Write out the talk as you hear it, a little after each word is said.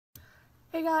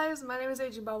Hey guys, my name is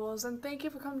Agent Bubbles, and thank you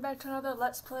for coming back to another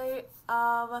Let's Play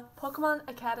of Pokemon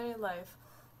Academy Life.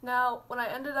 Now, when I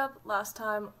ended up last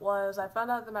time was I found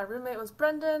out that my roommate was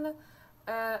Brendan,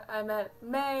 and I met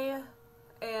May,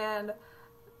 and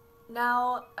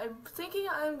now I'm thinking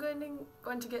I'm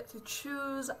going to get to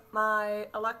choose my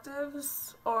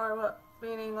electives, or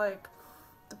meaning like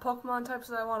the Pokemon types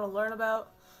that I want to learn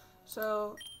about.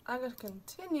 So I'm going to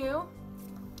continue.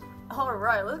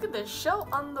 Alright, let's get this show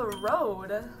on the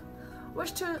road.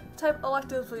 Which two type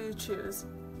electives will you choose?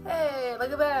 Hey,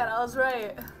 look at that, I was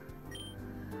right.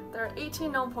 There are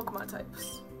 18 known Pokemon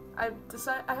types. I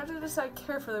have to decide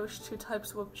carefully which two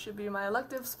types should be my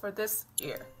electives for this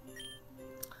year.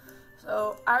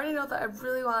 So, I already know that I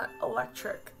really want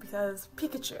Electric because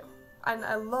Pikachu. And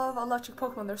I love electric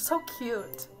Pokemon, they're so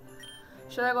cute.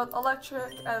 Should I go with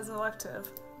Electric as an elective?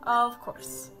 Of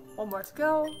course. One more to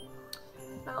go.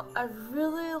 Now, I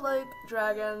really like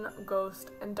Dragon,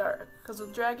 Ghost, and Dark, because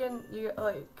with Dragon, you get,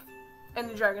 like,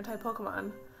 any Dragon-type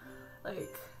Pokemon,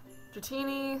 like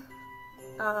Dratini,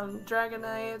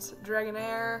 Dragonite,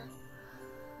 Dragonair.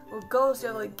 With Ghost, you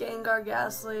have, like, Gengar,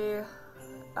 Ghastly,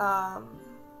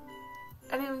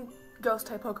 any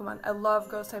Ghost-type Pokemon. I love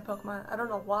Ghost-type Pokemon. I don't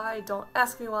know why, don't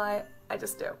ask me why, I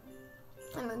just do.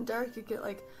 And then Dark, you get,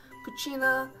 like,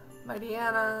 Poochyena,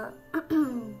 Mightyena,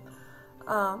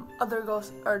 other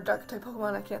Ghost or Dark type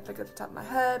Pokemon I can't think of the top of my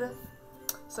head.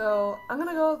 So I'm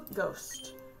gonna go with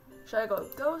Ghost. Should I go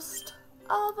with Ghost?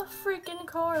 Of a freaking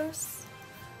course.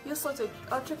 You selected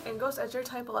Electric and Ghost as your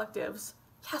type electives.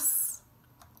 Yes!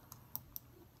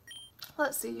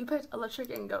 Let's see, you picked Electric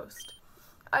and Ghost.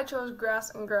 I chose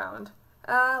Grass and Ground.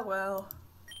 Ah, well.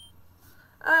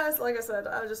 Like I said,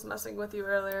 I was just messing with you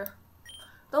earlier.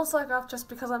 Don't slack off just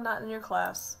because I'm not in your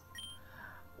class.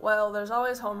 Well, there's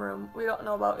always homeroom we don't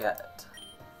know about yet.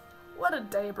 What a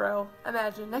day, bro.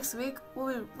 Imagine, next week,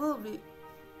 we're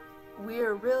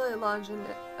really launching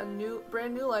a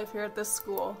brand new life here at this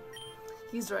school.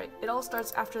 He's right, it all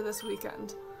starts after this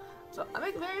weekend. So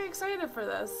I'm very excited for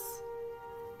this.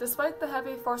 Despite the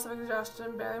heavy force of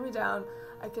exhaustion bearing me down,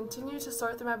 I continue to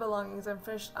sort through my belongings and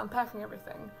finish unpacking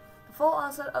everything. The full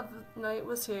onset of the night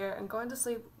was here, and going to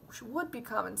sleep would be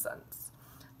common sense.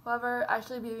 However,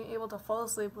 actually being able to fall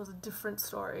asleep was a different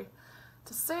story.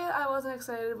 To say I wasn't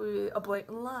excited would be a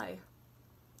blatant lie.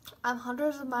 I'm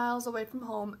hundreds of miles away from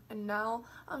home, and now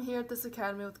I'm here at this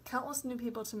academy with countless new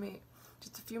people to meet.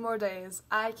 Just a few more days.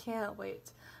 I can't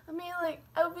wait. I mean, like,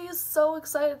 I would be so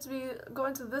excited to be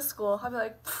going to this school. I'd be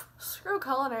like, screw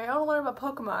culinary, I want to learn about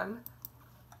Pokemon.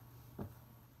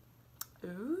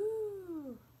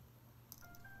 Ooh.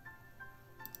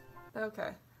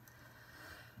 Okay.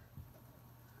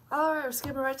 Alright, we're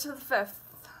skipping right to the 5th.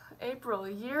 April,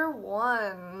 year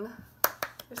 1.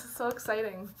 This is so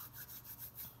exciting.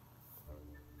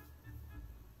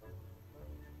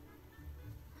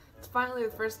 It's finally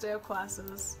the first day of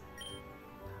classes.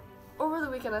 Over the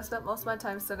weekend, I spent most of my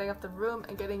time setting up the room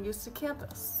and getting used to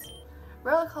campus.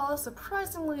 Relic Hall is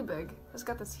surprisingly big. It's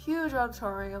got this huge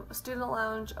auditorium, a student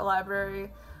lounge, a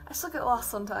library. I still get lost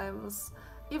sometimes,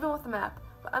 even with the map,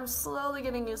 but I'm slowly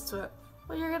getting used to it.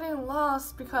 Well, you're getting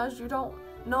lost because you don't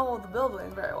know the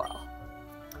building very well.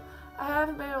 I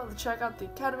haven't been able to check out the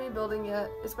academy building yet.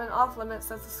 It's been off limits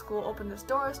since the school opened its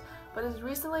doors, but has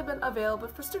recently been available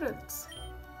for students.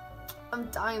 I'm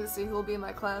dying to see who will be in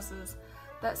my classes.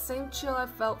 That same chill I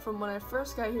felt from when I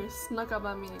first got here snuck up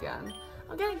on me again.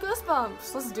 I'm getting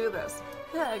goosebumps. Let's do this.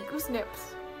 Yeah, goose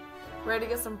nips. Ready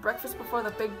to get some breakfast before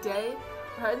the big day?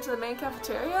 Or head into the main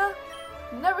cafeteria?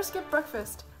 Never skip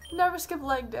breakfast. Never skip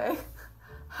leg day.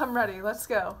 I'm ready, let's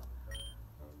go.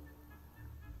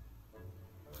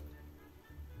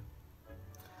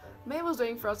 May was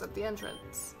waiting for us at the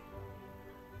entrance.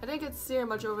 I didn't get to see her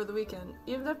much over the weekend.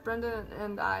 Even if Brendan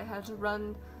and I had to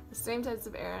run the same types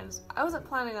of errands, I wasn't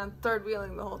planning on third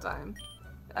wheeling the whole time.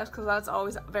 That's because that's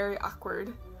always very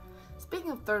awkward.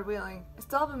 Speaking of third wheeling, I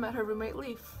still haven't met her roommate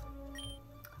Leaf.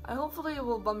 I hopefully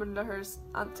will bump into her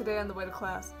today on the way to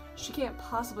class. She can't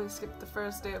possibly skip the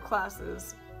first day of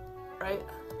classes, right?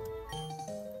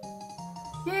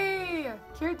 Yay!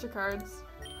 Character cards.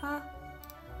 Huh?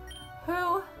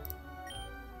 Who?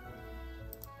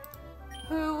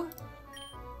 Who?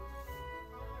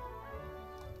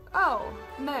 Oh,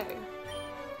 May.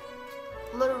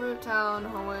 Little Root Town,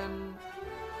 Hoenn.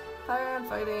 Fire and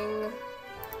fighting.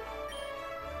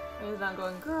 May's an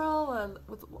outgoing girl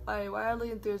with a wildly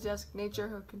enthusiastic nature.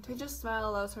 Her contagious smile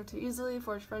allows her to easily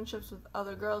forge friendships with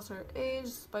other girls her age.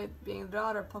 Despite being the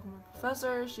daughter of a Pokemon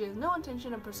professor, she has no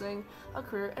intention of pursuing a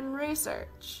career in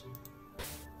research.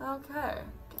 Okay,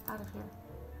 get out of here.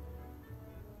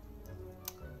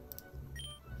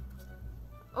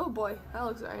 Oh boy, that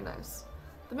looks very nice.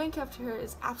 The main cafeteria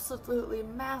is absolutely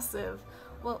massive.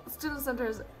 Well, the student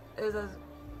center the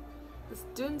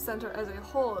student center as a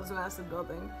whole is a massive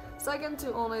building, second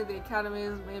to only the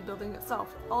academy's main building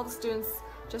itself. All the students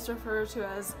just refer to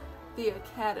as the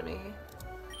academy.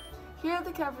 Here in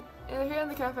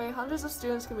the cafe, hundreds of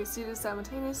students can be seated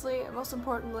simultaneously and, most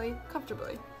importantly,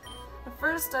 comfortably. At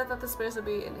first, I thought the space would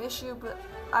be an issue, but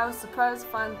I was surprised to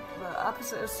find the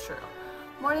opposite is true.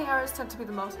 Morning hours tend to be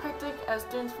the most hectic as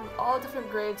students from all different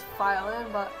grades file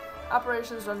in, but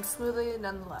operations run smoothly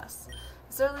nonetheless.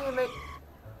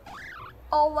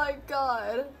 Oh my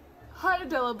god! Hi,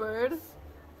 Delibird!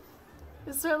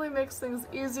 It certainly makes things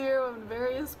easier when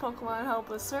various Pokemon help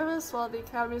with service while the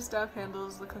Academy staff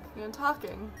handles the cooking and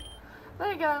talking.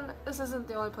 Then again, this isn't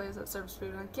the only place that serves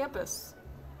food on campus.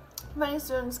 Many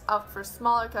students opt for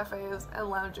smaller cafes and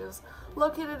lounges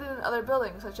located in other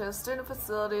buildings such as student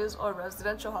facilities or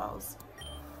residential halls.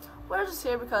 We're just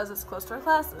here because it's close to our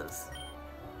classes.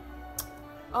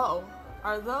 Uh-oh,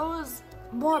 are those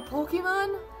more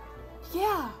Pokemon?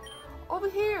 Yeah, over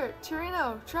here,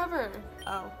 Torino, Trevor.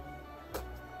 Oh.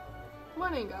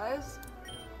 Morning, guys.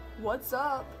 What's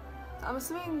up? I'm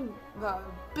assuming the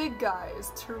big guy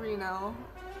is Torino,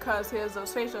 because he has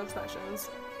those facial expressions.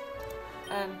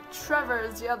 And Trevor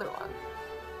is the other one.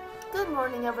 Good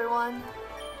morning, everyone.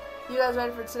 You guys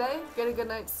ready for today? Get a good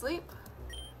night's sleep?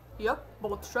 Yup,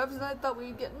 both Trev and I thought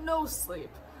we'd get no sleep.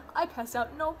 I passed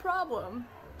out no problem.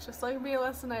 Just like me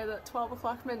last night at 12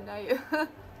 o'clock midnight.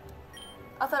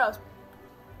 I thought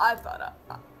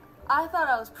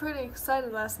I was pretty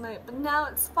excited last night, but now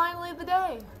it's finally the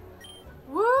day.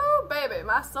 Woo, baby,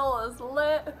 my soul is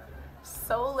lit.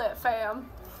 So lit, fam.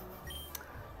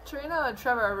 Torino and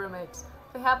Trevor are roommates.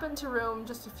 They happen to room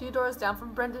just a few doors down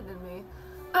from Brendan and me,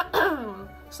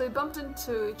 so they bumped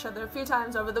into each other a few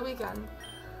times over the weekend.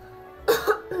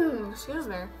 Excuse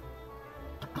me.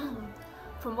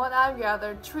 From what I've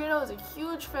gathered, Torino is a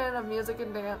huge fan of music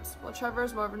and dance, while Trevor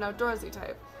is more of an outdoorsy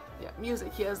type. Yeah,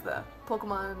 music, he has the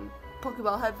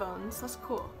Pokeball headphones, that's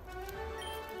cool.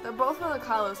 They're both from the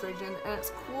Kalos region, and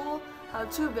it's cool how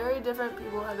two very different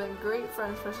people have been great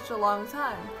friends for such a long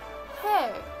time.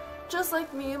 Hey, just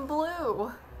like me and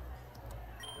Blue.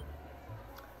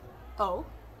 Oh,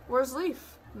 where's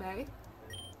Leaf, May?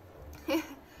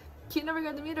 You never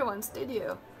got to meet her once, did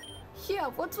you? Yeah,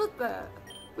 what's with that?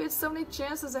 We had so many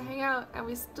chances to hang out, and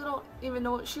we still don't even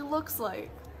know what she looks like.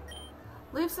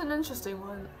 Leaf's an interesting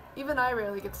one. Even I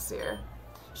rarely get to see her.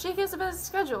 She keeps a busy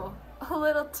schedule. A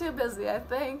little too busy, I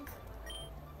think.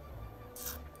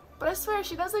 But I swear,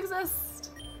 she does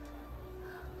exist.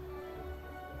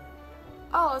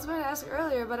 Oh, I was going to ask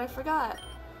earlier, but I forgot.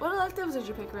 What electives did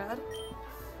you pick, Red?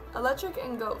 Electric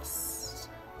and Ghost.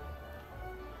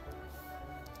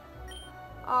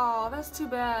 Oh, that's too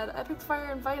bad. I picked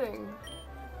Fire and Fighting.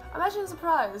 I'm actually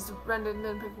surprised Brendan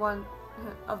didn't pick one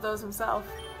of those himself.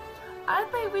 I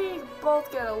think we'd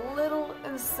both get a little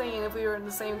insane if we were in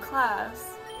the same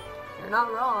class. You're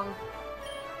not wrong.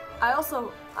 I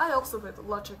also picked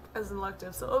Electric as an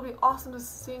elective, so it'll be awesome to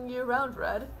seeing you around,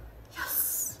 Red.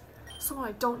 Yes! Someone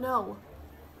I don't know.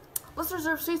 Let's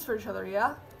reserve seats for each other,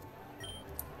 yeah?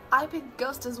 I picked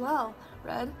Ghost as well,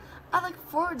 Red. I look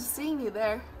forward to seeing you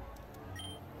there.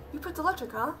 You picked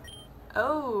Electric, huh?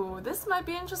 Oh, this might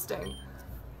be interesting.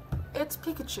 It's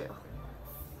Pikachu.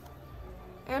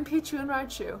 And Pichu and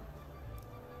Raichu.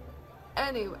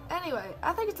 Anyway,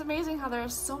 I think it's amazing how there are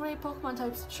so many Pokemon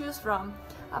types to choose from.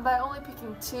 And by only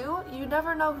picking two, you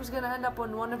never know who's going to end up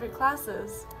in one of your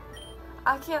classes.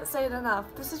 I can't say it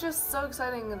enough. This is just so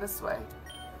exciting in this way.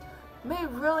 May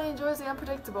really enjoys the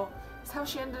unpredictable. It's how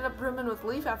she ended up rooming with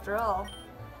Leaf after all.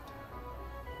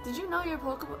 Did you know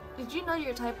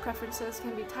your type preferences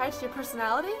can be tied to your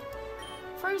personality?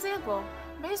 For example,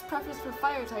 May's preference for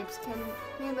fire types can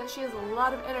mean that she has a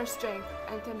lot of inner strength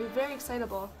and can be very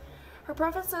excitable. Her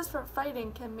preferences for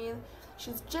fighting can mean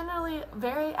she's generally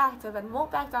very active and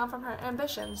won't back down from her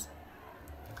ambitions.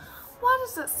 Why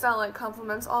does it sound like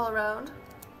compliments all around?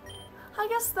 I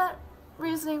guess that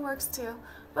reasoning works too,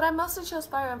 but I mostly chose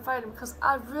fire and fighting because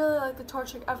I really like the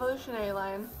Torchic evolutionary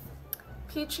line.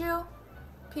 Pichu,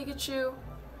 Pikachu,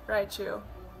 Raichu,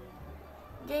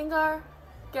 Gengar,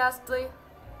 Ghastly,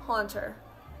 Haunter.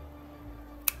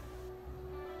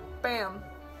 Bam.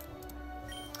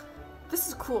 This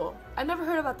is cool. I never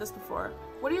heard about this before.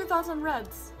 What are your thoughts on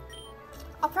Reds?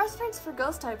 A preference for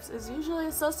ghost types is usually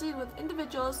associated with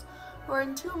individuals who are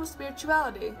in tune with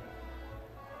spirituality.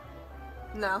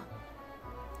 No.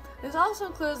 This also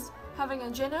includes having a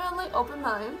genuinely open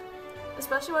mind,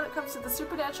 especially when it comes to the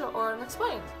supernatural or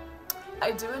unexplained.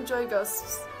 I do enjoy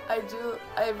ghosts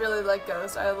I really like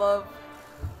Ghost. I love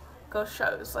Ghost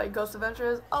shows, like Ghost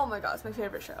Adventures. Oh my god, it's my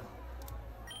favorite show.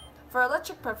 For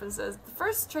electric preferences, the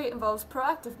first trait involves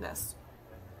proactiveness.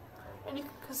 And you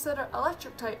can consider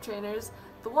electric type trainers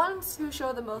the ones who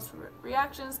show the most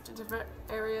reactions to different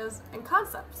areas and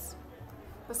concepts.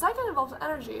 The second involves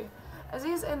energy, as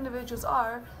these individuals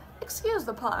are, excuse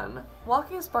the pun,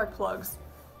 walking spark plugs.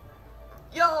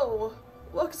 Yo!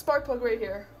 Look, spark plug right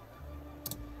here.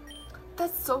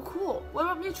 That's so cool. What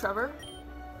about me, Trevor?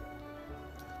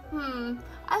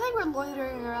 I think we're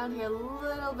loitering around here a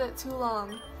little bit too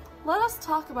long. Let us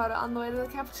talk about it on the way to the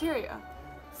cafeteria.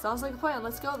 Sounds like a plan.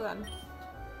 Let's go then.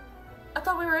 I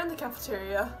thought we were in the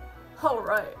cafeteria.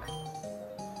 Alright.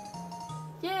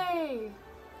 Yay!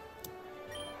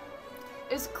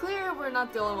 It's clear we're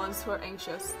not the only ones who are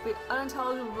anxious. The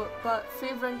unintelligible but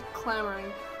fervent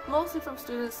clamoring, mostly from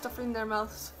students stuffing their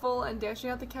mouths full and dashing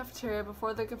out the cafeteria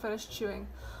before they could finish chewing,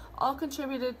 all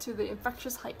contributed to the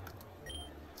infectious hype.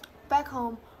 Back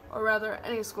home, or rather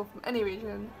any school from any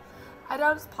region, I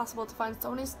doubt it's possible to find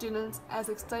so many students as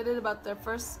excited about their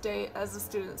first day as the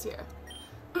students here.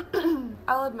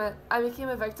 I'll admit, I became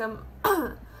a victim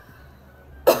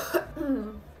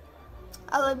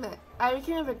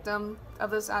of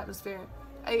this atmosphere.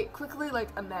 I ate quickly like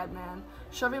a madman,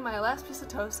 shoving my last piece of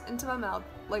toast into my mouth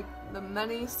like the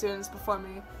many students before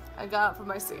me. I got up from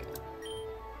my seat.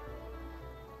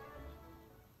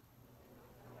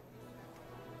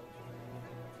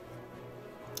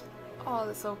 Oh,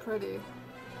 that's so pretty.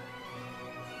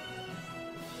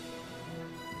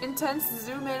 Intense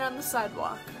zoom in on the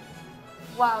sidewalk.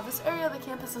 Wow, this area of the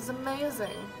campus is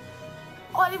amazing.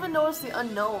 Oh, I even noticed the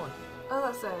unknown. What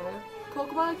does that say?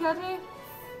 Pokemon Academy?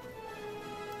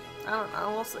 I don't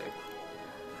know, we'll see.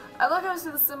 I like how I see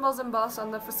the symbols embossed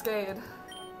on the facade.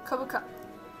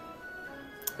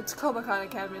 It's Kobakan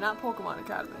Academy, not Pokemon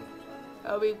Academy.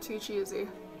 That would be too cheesy.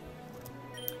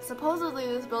 Supposedly,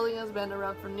 this building has been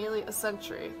around for nearly a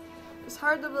century. It's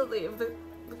hard to believe.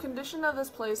 The condition of this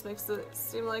place makes it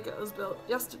seem like it was built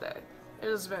yesterday. It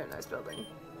is a very nice building.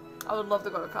 I would love to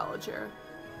go to college here.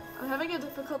 I'm having a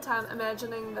difficult time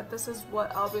imagining that this is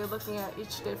what I'll be looking at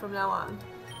each day from now on.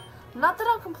 Not that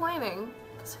I'm complaining,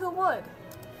 because who would?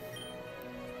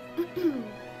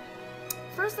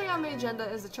 First thing on the agenda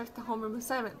is to check the homeroom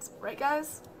assignments, right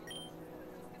guys?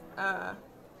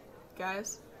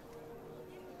 Guys.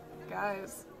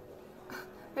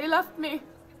 They left me.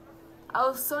 I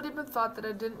was so deep in thought that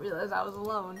I didn't realize I was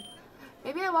alone.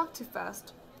 Maybe I walked too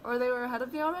fast, or they were ahead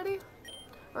of me already?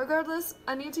 Regardless,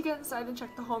 I need to get inside and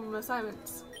check the homeroom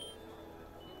assignments.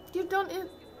 You've done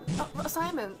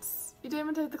assignments. You didn't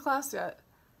even take the class yet.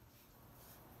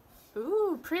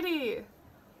 Ooh, pretty.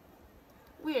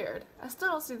 Weird. I still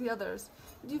don't see the others.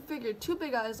 You figured two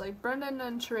big eyes like Brendan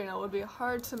and Trina would be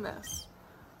hard to miss.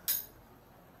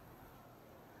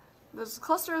 There's a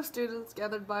cluster of students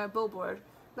gathered by a billboard.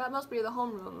 That must be the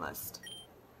homeroom list.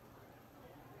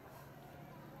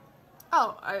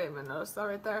 Oh, I didn't even notice that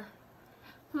right there.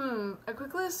 I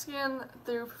quickly scanned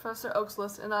through Professor Oak's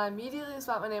list and I immediately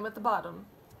saw my name at the bottom.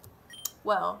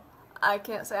 Well, I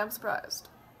can't say I'm surprised.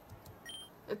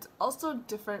 It's also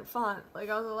different font, like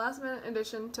I was a last minute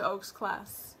addition to Oak's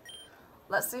class.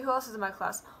 Let's see who else is in my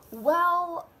class.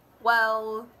 Well.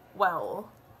 Oh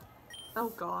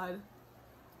god.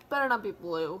 Better not be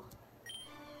blue.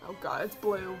 Oh god, it's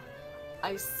blue.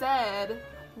 I said,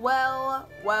 well.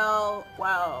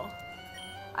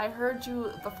 I heard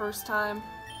you the first time.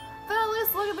 Then at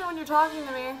least look at me when you're talking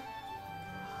to me.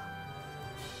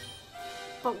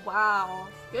 But wow,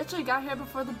 you actually got here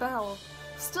before the bell.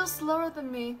 Still slower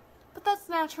than me, but that's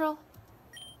natural.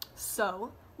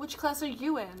 So, which class are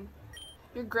you in?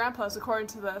 Your grandpa's, according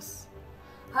to this.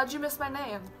 How'd you miss my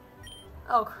name?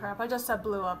 Oh crap, I just said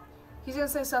blew up. He's gonna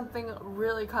say something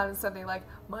really condescending like,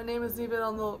 my name isn't even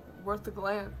on the worth a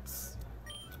glance.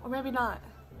 Or maybe not.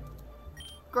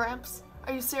 Gramps,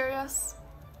 are you serious?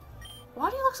 Why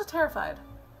do you look so terrified?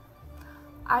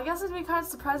 I guess it'd be kind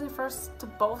of surprising for us to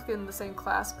both get in the same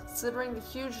class, considering the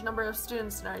huge number of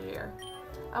students in our year.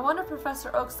 I wonder if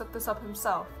Professor Oak set this up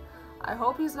himself. I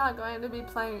hope he's not going to be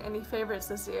playing any favorites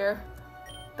this year.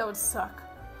 That would suck.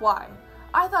 Why?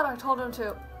 I thought I told him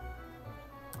to.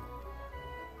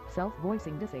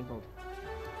 Self-voicing disabled.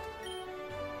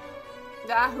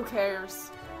 Ah, who cares?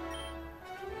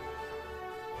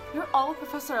 You're all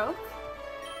Professor Oak?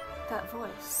 That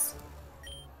voice.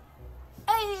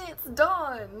 Hey, it's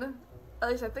Dawn! At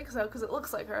least I think so, because it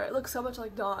looks like her. It looks so much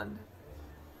like Dawn.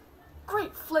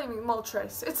 Great flaming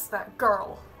Moltres, it's that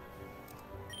girl.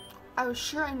 I was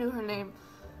sure I knew her name.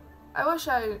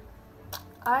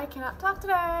 I cannot talk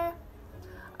today.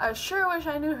 I sure wish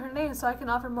I knew her name so I can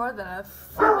offer more than a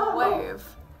formal wave.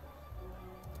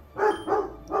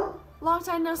 Long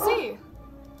time no see.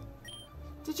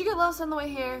 Did you get lost on the way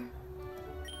here?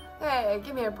 Hey,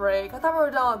 give me a break. I thought we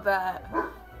were done with that.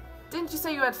 Didn't you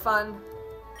say you had fun?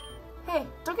 Hey,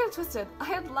 don't get it twisted. I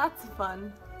had lots of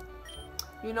fun.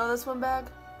 You know this one, Bag?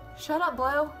 Shut up,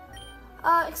 Blue.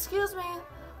 Excuse me.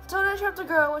 Don't interrupt a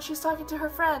girl when she's talking to her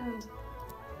friend.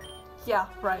 Yeah,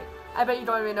 right. I bet you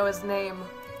don't even know his name.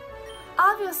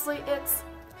 Obviously, it's...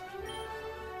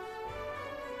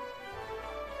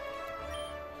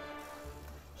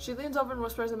 She leans over and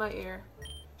whispers in my ear.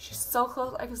 She's so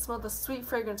close I can smell the sweet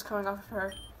fragrance coming off of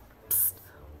her. Psst!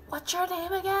 What's your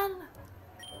name again?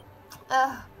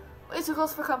 Way too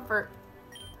close for comfort.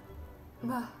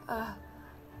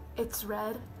 It's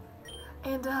Red.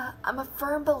 And, I'm a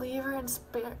firm believer in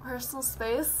personal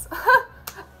space.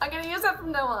 I'm gonna use that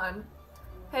from now on.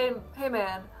 Hey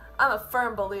man, I'm a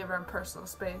firm believer in personal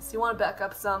space. You wanna back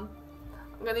up some?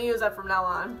 I'm gonna use that from now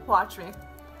on. Watch me.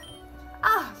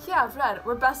 Ah, yeah, Red.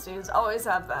 We're besties. Always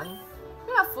have been.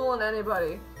 You're not fooling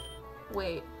anybody.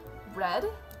 Wait, Red?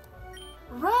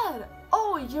 Red!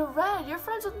 Oh, you're Red. You're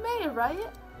friends with May, right?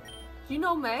 You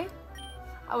know May?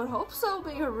 I would hope so,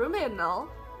 being her roommate and all.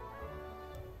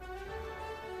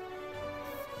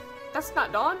 That's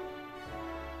not Dawn?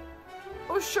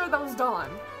 Oh, sure, that was Dawn.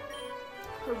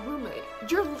 Her roommate.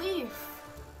 You're Leaf.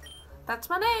 That's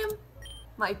my name.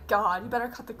 My god, you better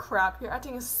cut the crap. Your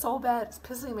acting is so bad, it's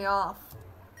pissing me off.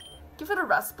 Give it a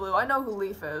rest, Blue. I know who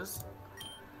Leaf is.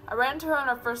 I ran into her on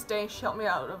our first day and she helped me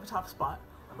out of a top spot.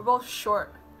 We're both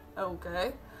short.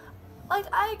 Okay. Like,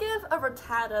 I give a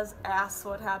Rattata's ass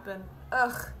what happened.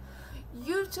 Ugh.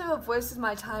 You two have wasted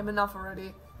my time enough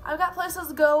already. I've got places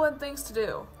to go and things to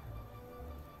do.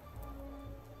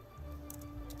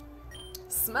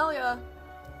 Smell ya.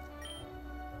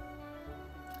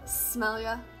 Smell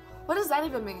ya? What does that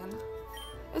even mean?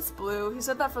 It's Blue. He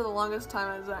said that for the longest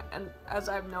time as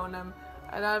I've known him.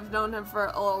 And I've known him for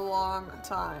a long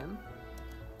time.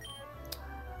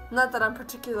 Not that I'm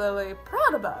particularly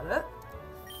proud about it.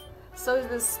 So he's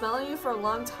been smelling you for a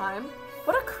long time?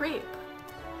 What a creep.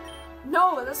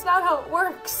 No, that's not how it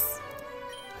works.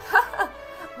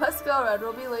 Let's go, Red.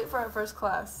 We'll be late for our first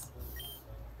class.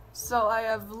 So I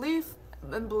have Leaf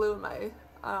and Blue in my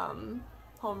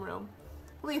homeroom.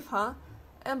 Leaf, huh?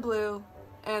 And Blue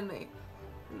and me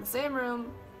in the same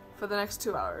room for the next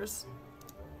 2 hours.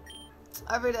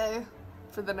 Every day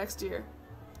for the next year.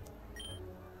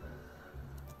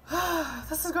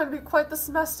 This is going to be quite the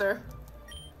semester.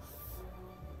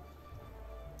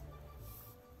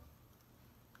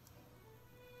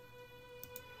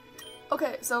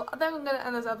 Okay, so I think I'm gonna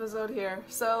end this episode here.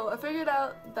 So I figured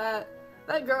out that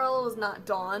that girl was not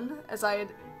Dawn, as I had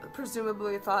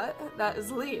presumably thought. That is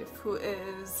Leaf, who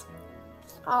is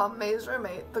May's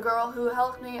roommate, the girl who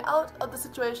helped me out of the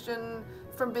situation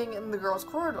from being in the girls'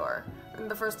 corridor in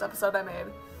the first episode I made.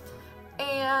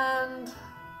 And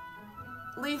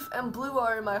Leaf and Blue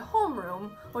are in my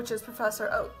homeroom, which is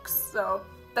Professor Oak's, so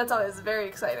that's always very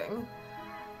exciting.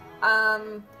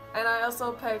 And I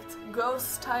also picked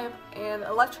Ghost type and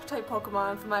Electric type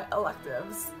Pokemon for my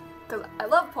electives. Because I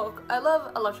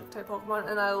love Electric type Pokemon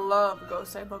and I love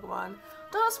Ghost type Pokemon.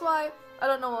 Don't ask why, I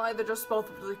don't know why, they're just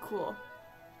both really cool.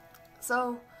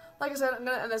 So, like I said, I'm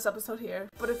gonna end this episode here.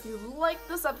 But if you liked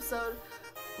this episode,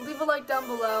 leave a like down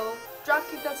below,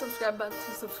 kick that subscribe button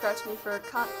to subscribe to me for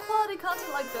quality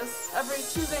content like this every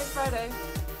Tuesday and Friday.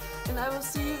 And I will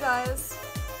see you guys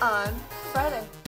on Friday.